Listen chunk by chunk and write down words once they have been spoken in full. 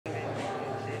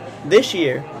This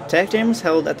year, Tech Jam was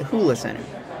held at the Hula Center.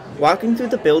 Walking through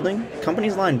the building,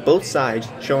 companies lined both sides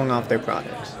showing off their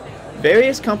products.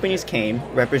 Various companies came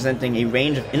representing a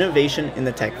range of innovation in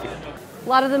the tech field. A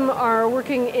lot of them are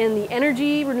working in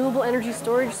the renewable energy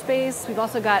storage space. We've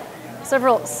also got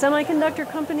several semiconductor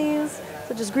companies,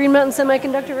 such as Green Mountain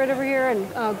Semiconductor right over here,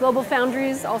 and Global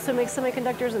Foundries also makes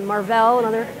semiconductors, and Marvell,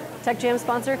 another Tech Jam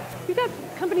sponsor. We've got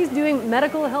companies doing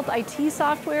medical health IT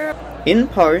software. In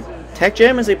part, Tech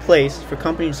Jam is a place for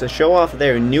companies to show off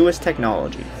their newest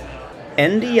technology.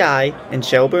 NDI in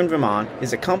Shelburne, Vermont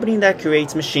is a company that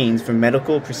creates machines for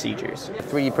medical procedures.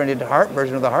 3D printed heart,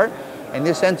 version of the heart, and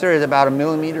this sensor is about 1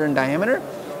 millimeter in diameter,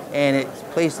 and it's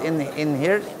placed in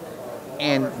here,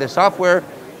 and the software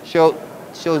shows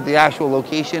the actual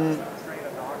location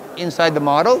inside the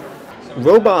model.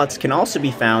 Robots can also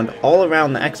be found all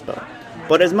around the expo.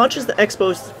 But as much as the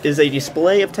expo is a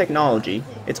display of technology,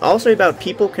 it's also about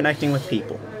people connecting with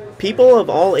people. People of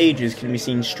all ages can be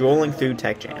seen strolling through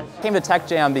Tech Jam. I came to Tech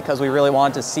Jam because we really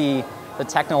wanted to see the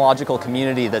technological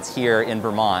community that's here in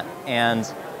Vermont. And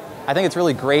I think it's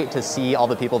really great to see all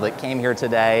the people that came here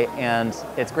today, and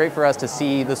it's great for us to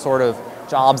see the sort of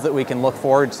jobs that we can look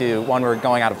forward to when we're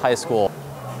going out of high school.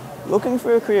 Looking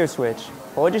for a career switch,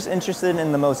 or just interested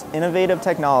in the most innovative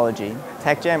technology,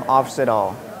 Tech Jam offers it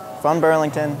all. From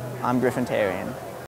Burlington, I'm Griffin Tarian.